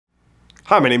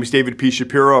Hi, my name is David P.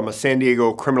 Shapiro. I'm a San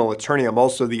Diego criminal attorney. I'm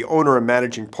also the owner and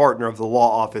managing partner of the law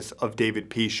office of David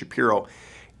P. Shapiro.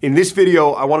 In this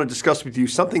video, I want to discuss with you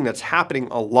something that's happening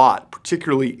a lot,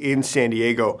 particularly in San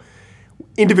Diego.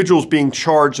 Individuals being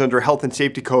charged under Health and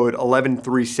Safety Code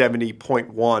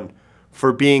 11370.1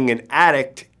 for being an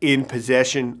addict in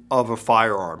possession of a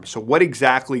firearm. So what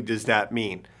exactly does that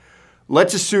mean?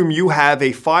 Let's assume you have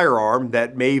a firearm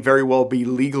that may very well be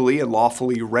legally and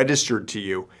lawfully registered to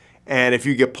you. And if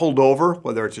you get pulled over,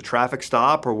 whether it's a traffic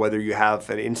stop or whether you have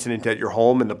an incident at your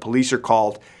home and the police are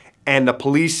called, and the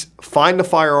police find the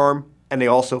firearm and they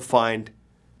also find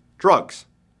drugs,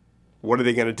 what are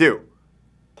they going to do?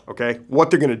 Okay,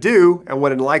 what they're going to do, and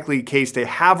what in likely case they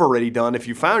have already done if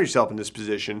you found yourself in this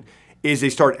position, is they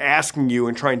start asking you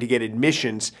and trying to get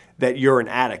admissions that you're an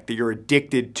addict, that you're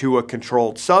addicted to a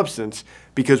controlled substance,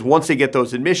 because once they get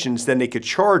those admissions, then they could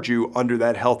charge you under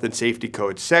that Health and Safety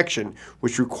Code section,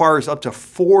 which requires up to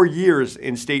 4 years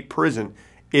in state prison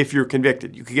if you're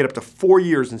convicted. You could get up to 4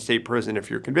 years in state prison if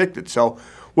you're convicted. So,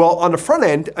 well, on the front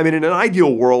end, I mean, in an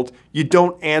ideal world, you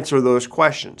don't answer those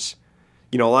questions.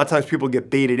 You know, a lot of times people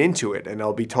get baited into it and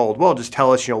they'll be told, well, just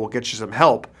tell us, we'll get you some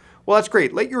help. Well, that's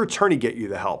great. Let your attorney get you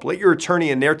the help. Let your attorney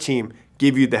and their team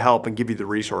give you the help and give you the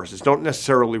resources. Don't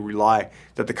necessarily rely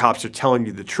that the cops are telling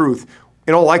you the truth.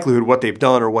 In all likelihood, what they've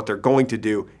done or what they're going to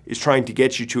do is trying to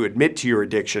get you to admit to your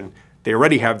addiction. They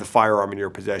already have the firearm in your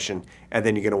possession, and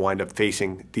then you're going to wind up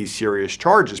facing these serious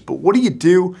charges. But what do you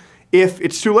do if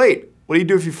it's too late? What do you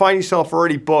do if you find yourself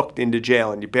already booked into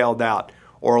jail and you bailed out,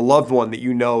 or a loved one that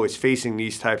you know is facing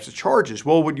these types of charges?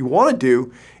 Well, what you want to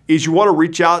do is you want to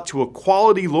reach out to a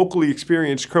quality, locally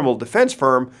experienced criminal defense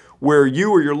firm where you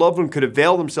or your loved one could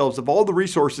avail themselves of all the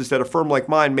resources that a firm like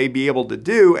mine may be able to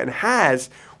do and has,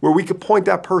 where we could point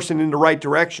that person in the right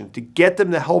direction to get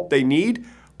them the help they need,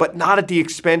 but not at the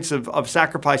expense of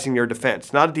sacrificing their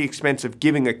defense, not at the expense of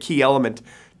giving a key element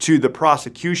to the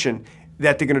prosecution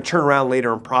that they're going to turn around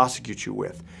later and prosecute you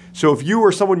with. So if you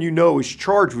or someone you know is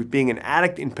charged with being an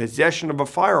addict in possession of a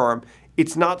firearm,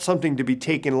 it's not something to be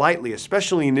taken lightly,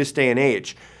 especially in this day and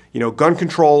age. You know, gun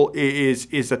control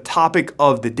is a topic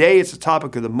of the day, it's a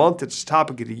topic of the month, it's a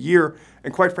topic of the year,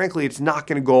 and quite frankly, it's not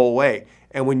going to go away.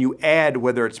 And when you add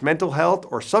whether it's mental health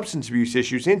or substance abuse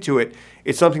issues into it,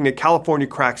 it's something that California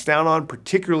cracks down on,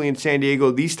 particularly in San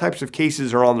Diego. These types of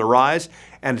cases are on the rise,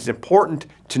 and it's important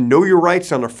to know your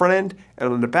rights on the front end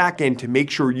and on the back end to make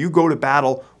sure you go to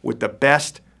battle with the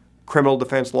best criminal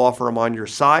defense law firm on your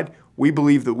side. We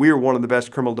believe that we are one of the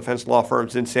best criminal defense law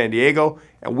firms in San Diego,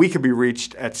 and we can be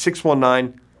reached at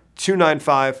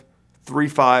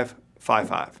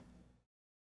 619-295-3555.